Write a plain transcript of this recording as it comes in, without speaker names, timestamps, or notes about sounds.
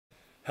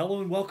Hello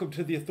and welcome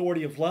to the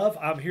Authority of Love.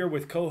 I'm here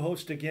with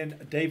co-host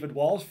again, David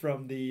Walls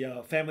from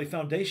the Family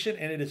Foundation,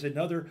 and it is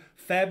another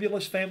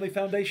fabulous Family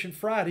Foundation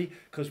Friday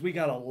because we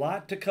got a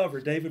lot to cover.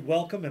 David,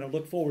 welcome, and I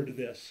look forward to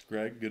this.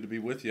 Greg, good to be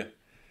with you.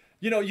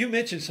 You know, you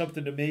mentioned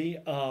something to me.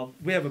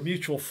 We have a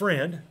mutual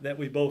friend that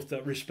we both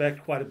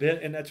respect quite a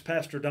bit, and that's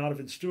Pastor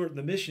Donovan Stewart in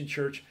the Mission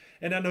Church.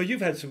 And I know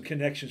you've had some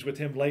connections with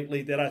him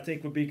lately that I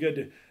think would be good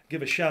to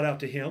give a shout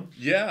out to him.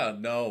 Yeah,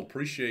 no,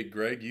 appreciate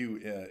Greg you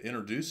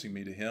introducing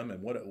me to him,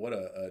 and what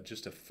a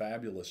just a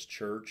fabulous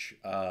church.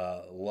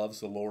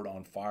 Loves the Lord,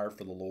 on fire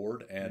for the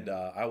Lord, and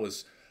I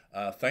was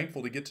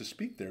thankful to get to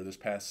speak there this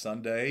past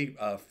Sunday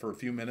for a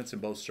few minutes in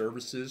both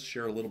services,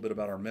 share a little bit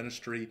about our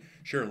ministry,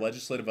 share a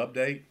legislative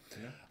update.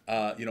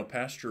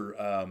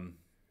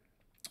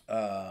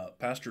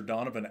 Pastor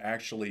Donovan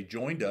actually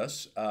joined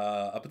us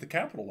up at the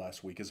Capitol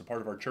last week as a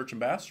part of our Church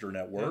Ambassador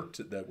Network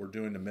that we're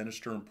doing to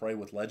minister and pray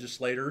with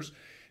legislators.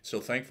 So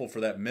thankful for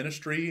that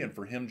ministry and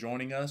for him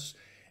joining us.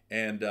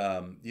 And,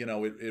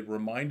 it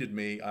reminded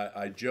me,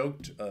 I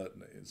joked,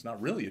 it's not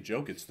really a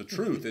joke, it's the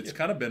truth. It's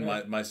kind of been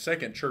my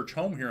second church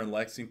home here in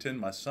Lexington.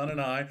 My son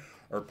and I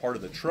are part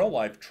of the Trail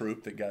Life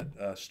troop that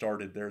got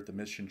started there at the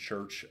Mission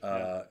Church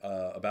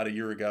about a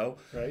year ago.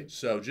 Right.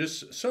 So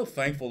just so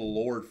thankful to the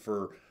Lord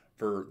for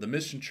the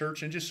Mission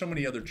Church and just so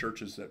many other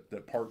churches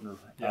that partner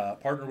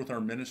with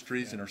our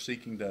ministries and are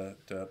seeking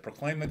to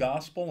proclaim the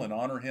gospel and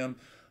honor Him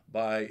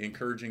by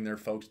encouraging their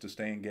folks to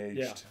stay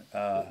engaged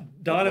with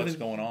what's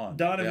going on.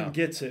 Donovan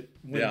gets it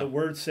when the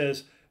Word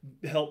says,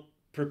 help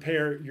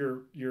prepare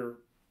your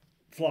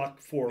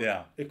flock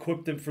for,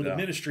 equip them for the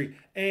ministry,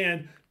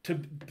 and to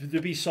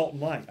be salt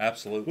and light.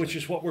 Absolutely. Which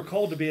is what we're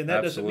called to be. And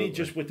that doesn't mean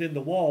just within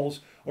the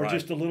walls or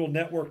just a little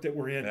network that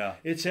we're in. Yeah.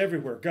 It's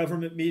everywhere.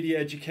 Government, media,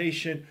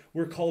 education,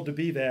 we're called to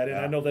be that. And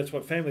I know that's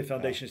what Family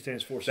Foundation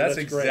stands for. So that's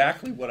great.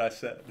 exactly what I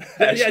said.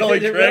 Actually,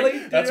 did it really?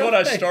 That's what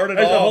I started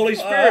off. The Holy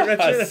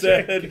Spirit. I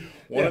said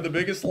one of the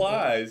biggest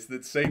lies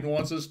that Satan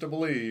wants us to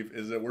believe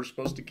is that we're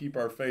supposed to keep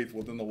our faith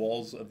within the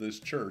walls of this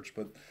church.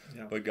 But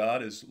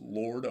God is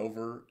Lord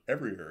over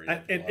every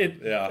area.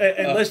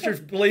 And listeners,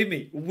 believe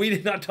me, we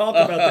did not talk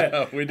about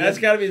that. That's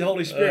got to be the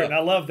Holy Spirit. And I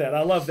love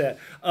that.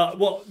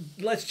 Well,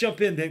 let's jump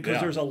in then, because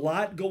there's a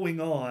lot going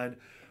on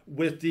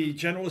with the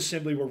General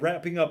Assembly. We're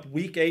wrapping up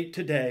week 8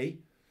 today.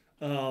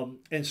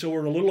 And so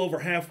we're a little over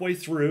halfway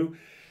through,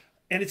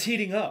 and it's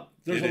heating up.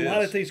 There's a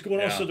lot of things going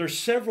on. So there's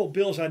several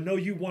bills I know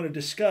you want to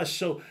discuss.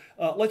 So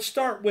let's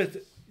start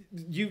with,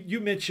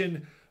 you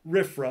mentioned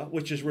RFRA,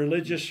 which is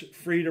Religious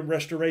Freedom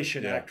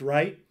Restoration Act,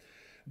 right?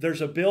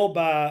 There's a bill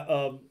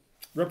by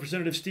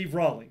Representative Steve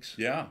Rawlings.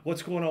 Yeah.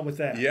 What's going on with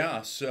that?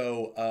 Yeah,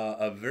 so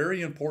a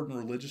very important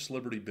religious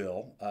liberty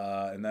bill,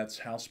 and that's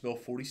House Bill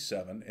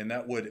 47, and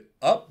that would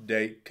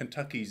update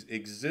Kentucky's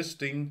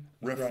existing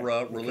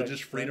RFRA, Religious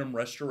Freedom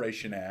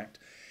Restoration Act.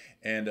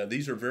 And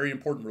these are very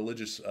important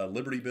religious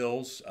liberty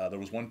bills. There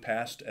was one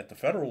passed at the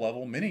federal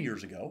level many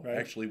years ago,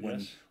 actually,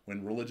 when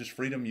religious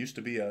freedom used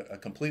to be a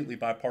completely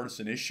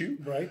bipartisan issue.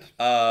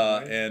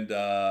 And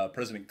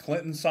President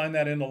Clinton signed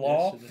that into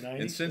law. In the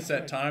 90s. And since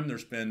that time,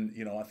 there's been,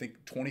 I think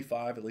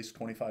at least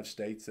 25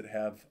 states that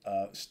have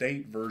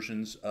state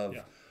versions of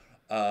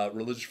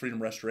Religious Freedom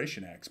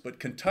Restoration Acts. But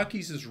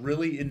Kentucky's is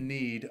really in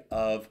need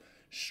of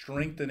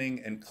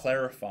strengthening and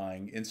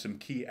clarifying in some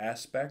key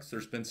aspects.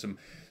 There's been some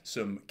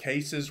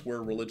cases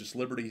where religious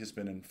liberty has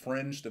been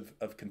infringed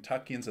of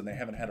Kentuckians, and they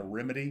haven't had a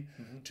remedy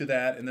to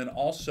that. And then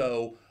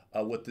also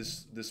what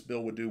this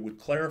bill would do would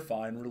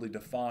clarify and really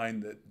define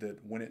that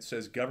when it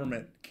says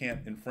government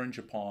can't infringe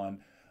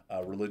upon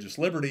religious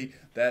liberty,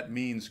 that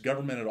means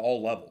government at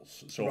all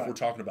levels. So if we're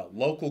talking about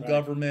local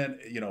government,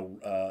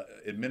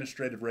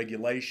 administrative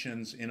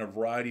regulations in a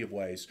variety of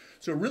ways.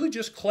 So it really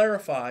just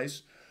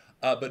clarifies.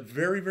 But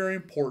very, very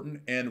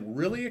important, and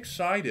really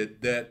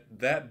excited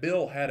that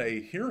bill had a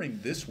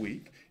hearing this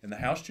week in the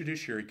House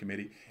Judiciary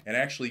Committee and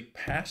actually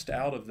passed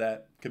out of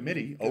that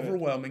committee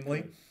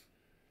overwhelmingly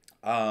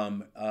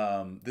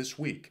this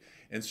week.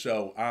 And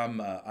so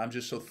I'm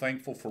just so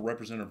thankful for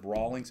Representative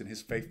Rawlings and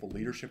his faithful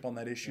leadership on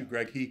that issue.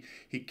 Greg,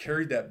 he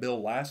carried that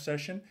bill last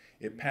session.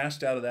 It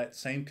passed out of that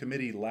same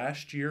committee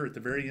last year at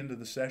the very end of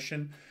the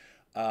session.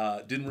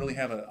 Didn't really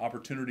have an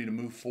opportunity to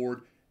move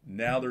forward.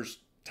 Now there's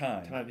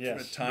time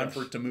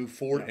for it to move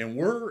forward, and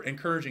we're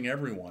encouraging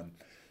everyone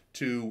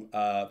to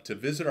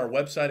visit our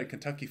website at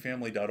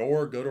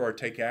kentuckyfamily.org, go to our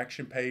Take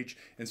Action page,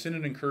 and send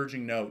an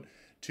encouraging note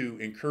to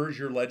encourage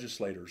your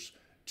legislators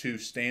to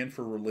stand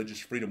for religious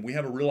freedom. We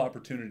have a real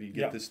opportunity to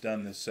get this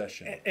done this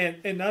session.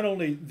 And not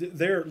only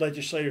their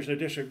legislators in their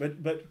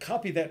district, but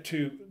copy that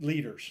to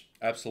leaders.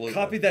 Absolutely.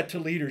 Copy that to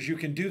leaders. You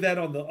can do that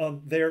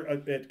on there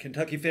at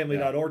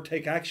kentuckyfamily.org,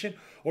 Take Action,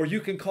 or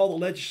you can call the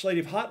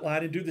legislative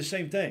hotline and do the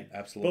same thing.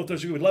 Absolutely. Both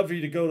those, we would love for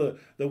you to go to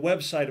the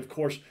website, of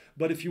course,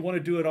 but if you want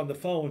to do it on the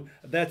phone,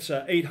 that's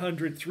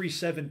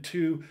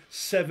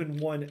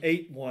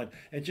 800-372-7181,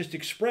 and just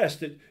express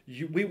that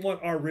we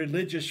want our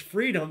religious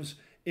freedoms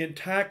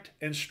intact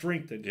and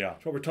strengthened. Yeah.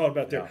 That's what we're talking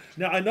about there. Yeah.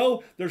 Now, I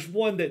know there's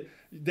one that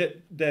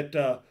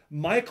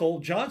Michael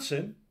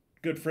Johnson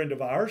good friend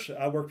of ours.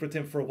 I worked with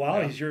him for a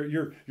while. Yeah. He's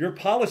your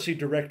policy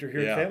director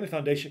here at Family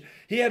Foundation.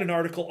 He had an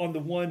article on the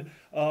one,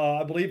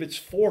 I believe it's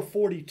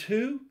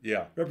 442.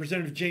 Yeah.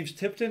 Representative James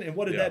Tipton. And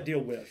what did that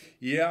deal with?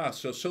 Yeah,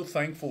 so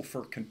thankful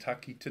for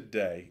Kentucky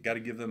Today. Got to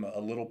give them a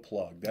little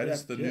plug. That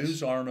is the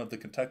news arm of the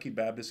Kentucky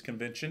Baptist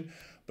Convention,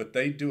 but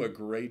they do a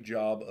great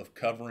job of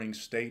covering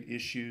state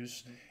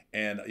issues.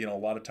 And a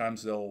lot of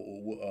times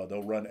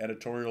they'll run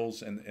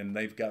editorials, and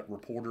they've got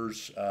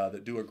reporters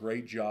that do a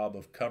great job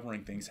of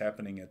covering things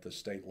happening at the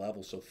state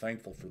level. So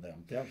thankful for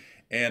them. Yeah.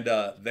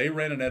 And they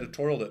ran an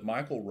editorial that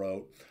Michael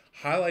wrote,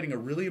 highlighting a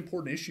really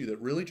important issue that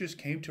really just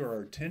came to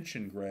our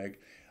attention, Greg,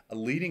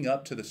 leading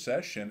up to the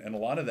session. And a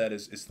lot of that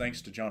is thanks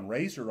to John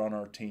Razor on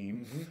our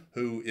team,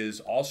 who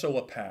is also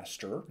a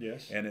pastor.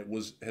 Yes. And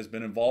has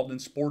been involved in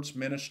sports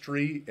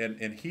ministry.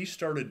 And he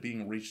started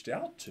being reached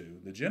out to.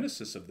 The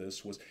genesis of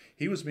this was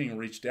he was being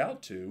reached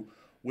out to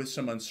with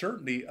some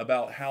uncertainty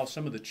about how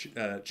some of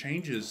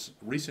the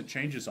recent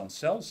changes on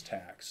sales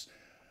tax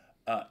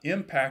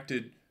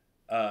impacted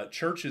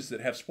churches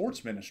that have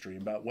sports ministry,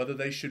 about whether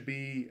they should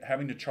be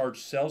having to charge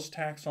sales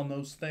tax on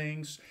those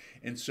things.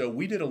 And so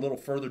we did a little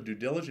further due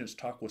diligence,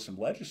 talk with some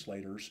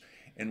legislators,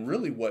 and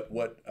really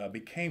what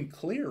became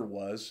clear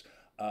was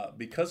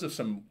because of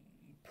some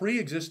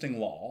pre-existing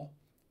law,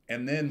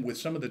 and then with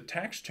some of the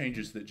tax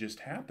changes that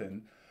just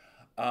happened,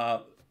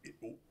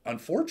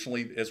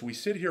 unfortunately, as we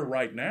sit here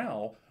right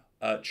now,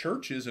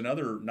 churches and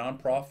other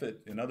nonprofit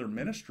and other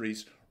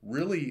ministries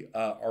really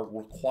are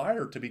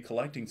required to be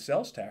collecting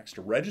sales tax,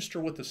 to register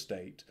with the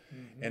state,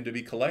 and to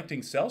be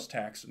collecting sales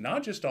tax,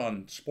 not just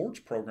on sports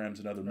programs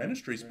and other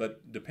ministries,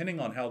 but depending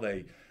on how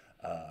they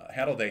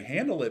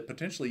handle it,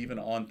 potentially even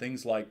on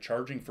things like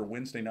charging for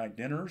Wednesday night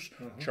dinners,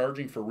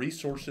 charging for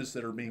resources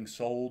that are being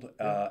sold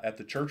at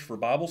the church for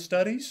Bible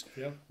studies,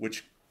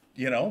 which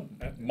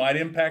might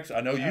impact.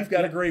 I know you've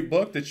got a great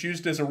book that's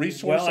used as a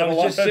resource. Well, I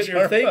was just sitting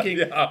here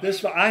thinking,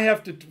 I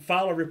have to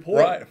file a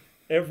report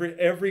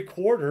every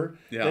quarter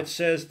that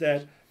says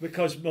that,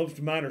 because most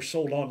of mine are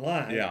sold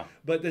online,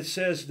 but that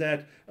says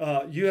that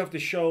you have to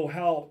show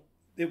how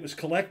it was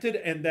collected,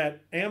 and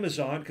that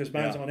Amazon, because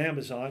mine's on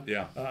Amazon.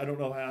 I don't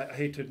know. I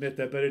hate to admit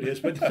that, but it is.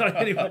 But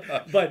anyway,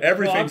 but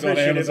everything's on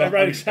Amazon,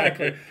 right?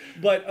 Exactly.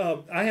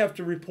 But I have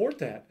to report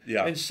that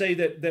and say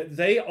that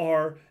they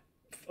are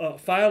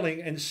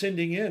filing and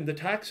sending in the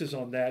taxes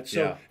on that.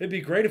 So it'd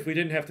be great if we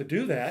didn't have to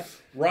do that.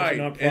 Right.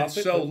 And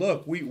so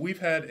look, we've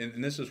had,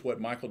 and this is what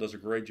Michael does a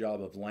great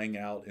job of laying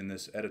out in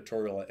this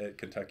editorial at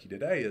Kentucky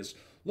Today, is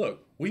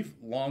look, we've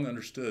long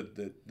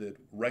understood that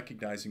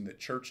recognizing that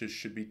churches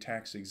should be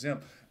tax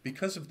exempt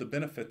because of the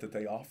benefit that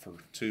they offer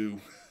to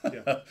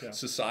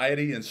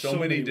society in so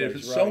many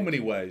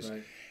ways.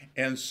 Right.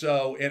 And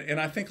so, and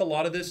I think a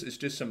lot of this is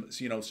just some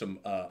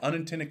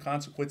unintended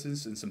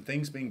consequences and some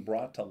things being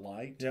brought to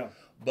light. Yeah.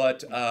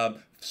 But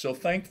so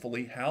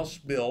thankfully, House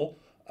Bill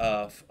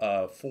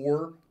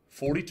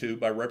 442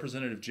 by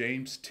Representative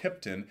James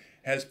Tipton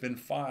has been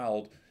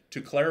filed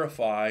to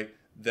clarify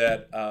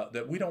that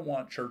we don't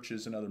want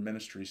churches and other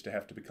ministries to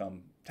have to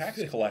become tax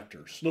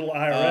collectors. Little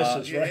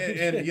IRSs, right?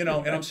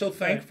 And I'm so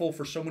thankful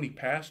for so many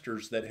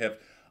pastors that have.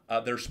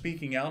 They're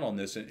speaking out on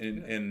this,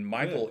 and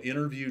Michael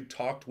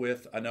talked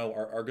with, I know,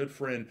 our good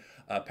friend,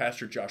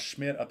 Pastor Josh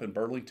Schmidt up in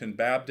Burlington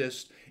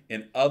Baptist,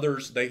 and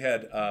others. They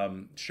had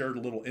shared a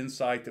little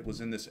insight that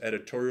was in this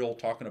editorial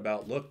talking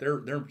about, look,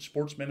 they're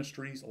sports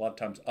ministries, a lot of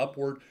times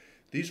upward.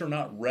 These are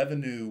not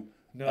revenue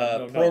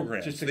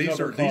programs. These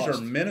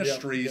are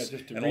ministries,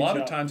 and a lot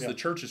of times the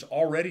church is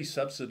already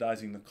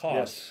subsidizing the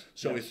cost.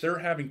 So if they're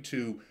having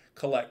to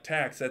collect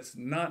tax, that's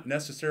not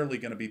necessarily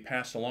going to be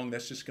passed along.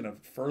 That's just going to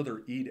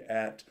further eat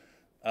at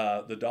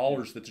the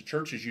dollars that the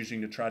church is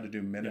using to try to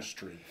do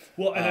ministry.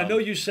 Well, and I know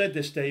you said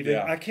this, David.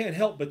 I can't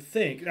help but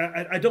think,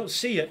 I don't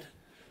see it,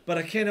 but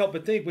I can't help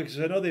but think, because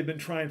I know they've been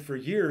trying for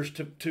years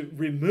to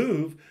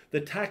remove the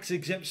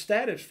tax-exempt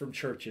status from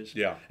churches.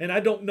 Yeah. And I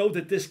don't know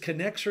that this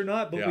connects or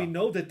not, but we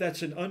know that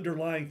that's an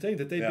underlying thing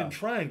that they've been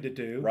trying to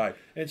do. Right.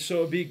 And so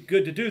it'd be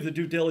good to do the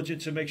due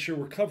diligence and make sure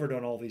we're covered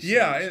on all these things.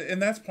 Yeah,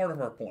 and that's part of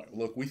our point.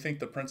 Look, we think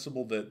the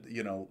principle that,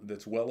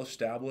 that's well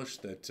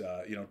established, that,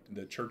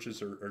 that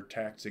churches are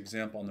tax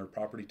exempt on their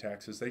property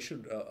taxes, they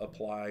should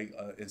apply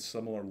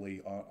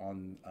similarly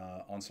on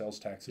sales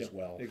tax as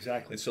well.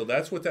 Exactly. And so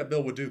that's what that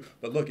bill would do.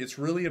 But look, it's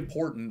really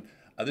important.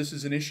 This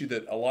is an issue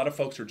that a lot of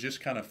folks are just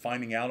kind of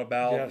finding out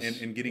about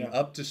and getting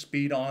up to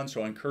speed on.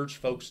 So I encourage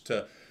folks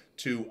to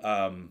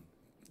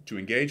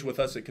engage with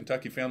us at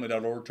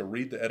KentuckyFamily.org, to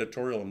read the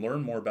editorial and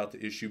learn more about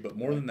the issue. But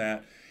more than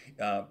that,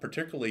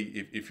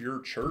 particularly if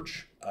your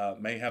church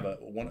may have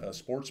a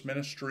sports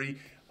ministry,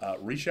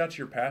 reach out to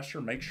your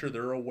pastor, make sure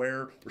they're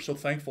aware. We're so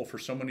thankful for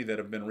so many that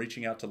have been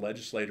reaching out to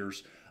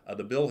legislators.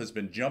 The bill has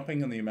been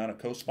jumping in the amount of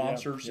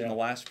co-sponsors in the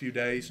last few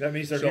days. That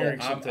means they're hearing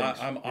some things.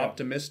 I'm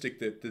optimistic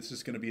that this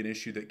is going to be an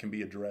issue that can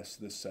be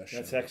addressed this session.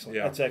 That's excellent.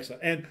 That's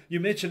excellent. And you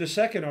mentioned a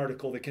second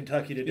article, the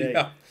Kentucky Today.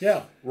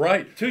 Yeah.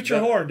 Right. Toot your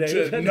horn,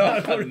 David.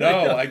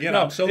 No. Again,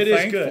 I'm so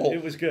thankful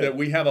it was good. that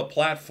we have a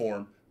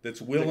platform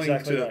that's willing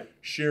to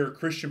share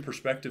Christian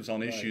perspectives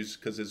on issues,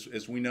 because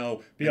as we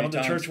know, beyond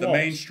many times the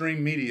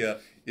mainstream media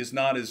is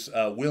not as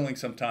willing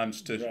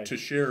sometimes to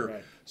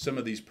share some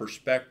of these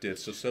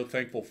perspectives. So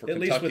thankful for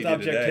Kentucky least with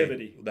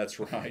objectivity. Today. That's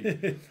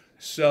right.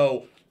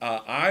 So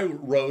I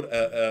wrote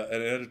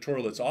an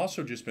editorial that's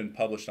also just been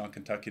published on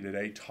Kentucky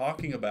Today,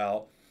 talking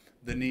about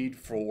the need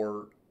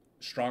for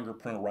stronger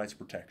parental rights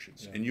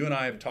protections. And you and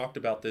I have talked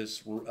about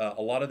this.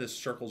 A lot of this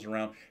circles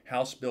around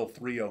House Bill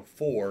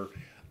 304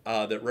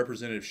 that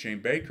Representative Shane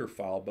Baker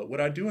filed. But what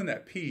I do in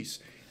that piece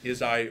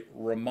is I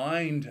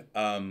remind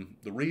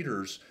the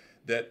readers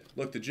that,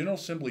 look, the General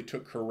Assembly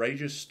took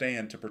courageous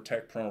stand to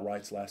protect parental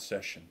rights last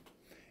session.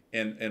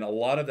 And a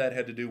lot of that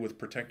had to do with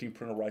protecting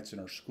parental rights in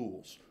our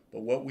schools.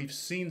 But what we've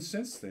seen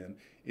since then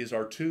is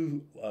our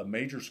two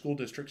major school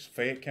districts,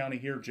 Fayette County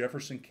here,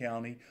 Jefferson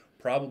County,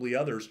 probably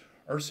others,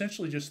 are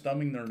essentially just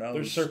thumbing their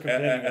nose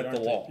at the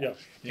law. Yeah.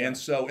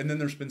 And then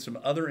there's been some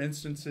other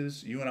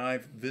instances. You and I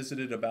have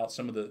visited about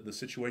some of the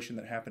situation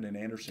that happened in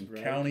Anderson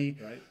County,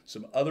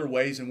 some other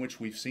ways in which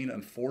we've seen,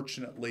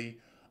 unfortunately,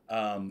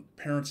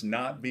 parents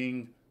not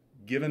being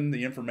given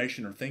the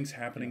information or things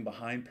happening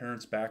behind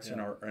parents' backs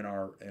in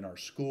our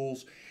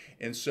schools.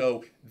 And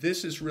so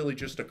this is really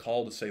just a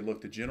call to say,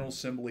 look, the General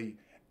Assembly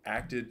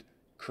acted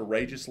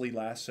courageously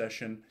last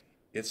session.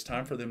 It's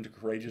time for them to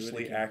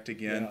courageously act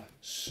again,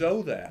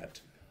 so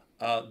that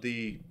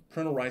the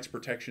parental rights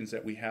protections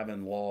that we have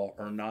in law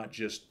are not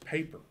just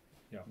paper.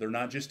 They're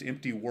not just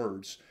empty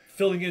words.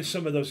 Filling in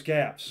some of those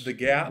gaps. The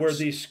gaps where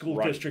these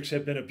school districts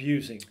have been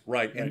abusing.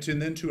 And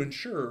then to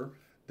ensure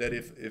that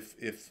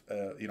if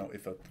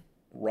a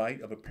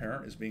right of a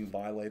parent is being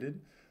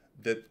violated,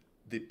 that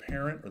the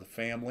parent or the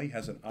family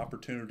has an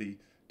opportunity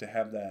to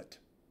have that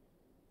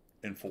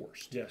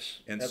enforced.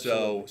 Yes. And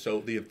so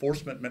the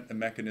enforcement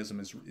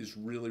mechanism is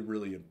really,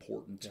 really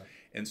important.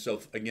 And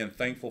so again,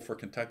 thankful for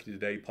Kentucky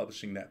Today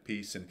publishing that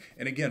piece. And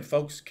again,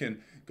 folks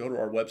can go to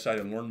our website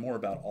and learn more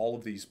about all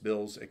of these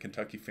bills at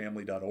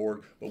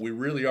KentuckyFamily.org. But we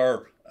really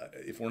are,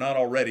 if we're not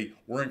already,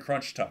 we're in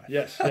crunch time.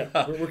 Yes.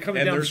 We're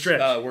coming down the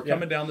stretch. We're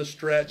coming down the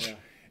stretch.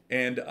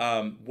 And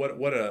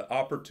what an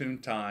opportune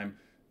time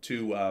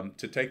to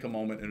take a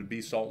moment and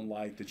be salt and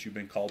light that you've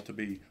been called to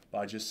be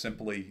by just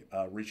simply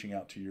reaching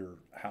out to your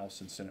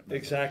House and Senate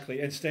members. Exactly,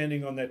 and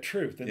standing on that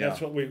truth. And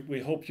that's what we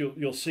hope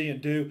you'll see and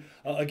do.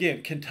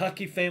 Again,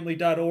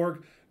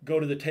 KentuckyFamily.org, go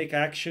to the Take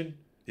Action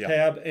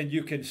tab, and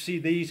you can see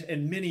these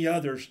and many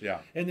others.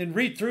 And then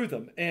read through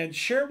them and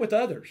share it with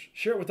others.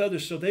 Share it with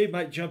others so they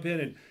might jump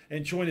in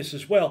and join us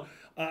as well.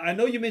 I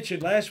know you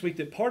mentioned last week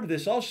that part of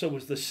this also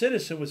was the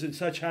Citizen was in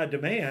such high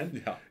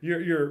demand.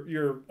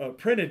 Your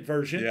printed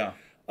version.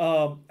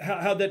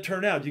 How'd that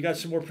turn out? You got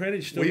some more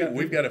printed?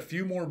 We've got a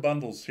few more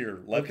bundles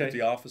here left at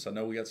the office. I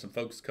know we got some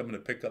folks coming to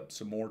pick up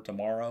some more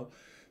tomorrow.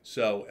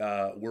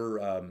 So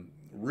we're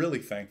really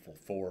thankful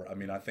for, I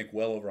think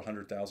well over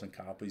 100,000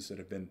 copies that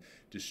have been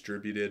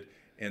distributed.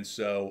 And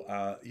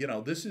so,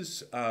 this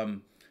is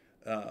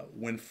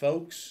when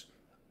folks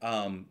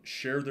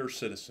share their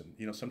Citizen.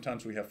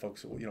 Sometimes we have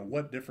folks,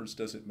 what difference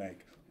does it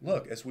make?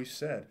 Look, as we've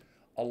said,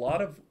 a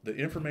lot of the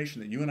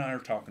information that you and I are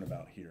talking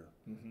about here,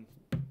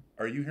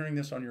 are you hearing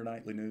this on your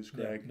nightly news,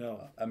 Greg?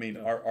 No. And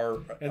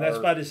that's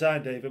by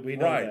design, David. We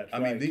know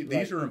that.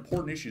 These are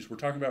important issues. We're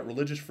talking about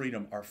religious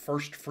freedom, our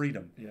first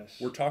freedom. Yes.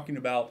 We're talking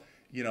about,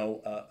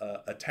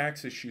 a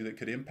tax issue that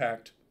could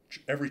impact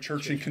every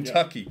church in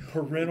Kentucky.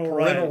 Parental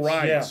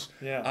rights.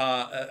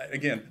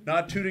 Again,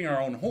 not tooting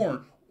our own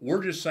horn.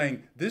 We're just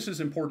saying this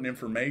is important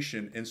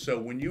information. And so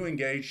when you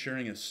engage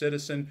sharing a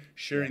Citizen,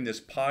 sharing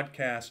this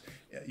podcast,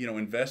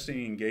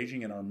 investing,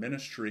 engaging in our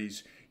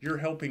ministries, you're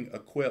helping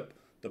equip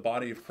the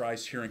body of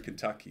Christ here in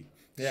Kentucky.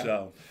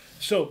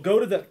 So go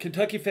to the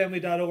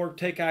KentuckyFamily.org,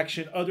 take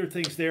action, other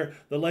things there.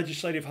 The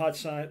legislative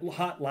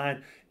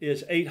hotline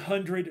is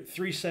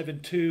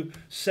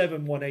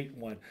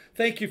 800-372-7181.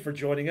 Thank you for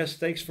joining us.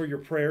 Thanks for your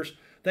prayers.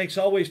 Thanks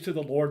always to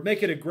the Lord.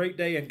 Make it a great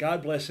day, and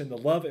God bless in the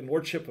love and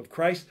lordship of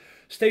Christ.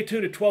 Stay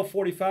tuned at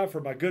 1245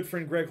 for my good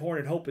friend Greg Horn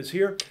and Hope is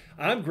Here.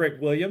 I'm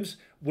Greg Williams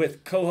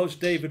with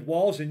co-host David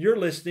Walls, and you're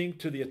listening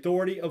to The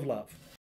Authority of Love.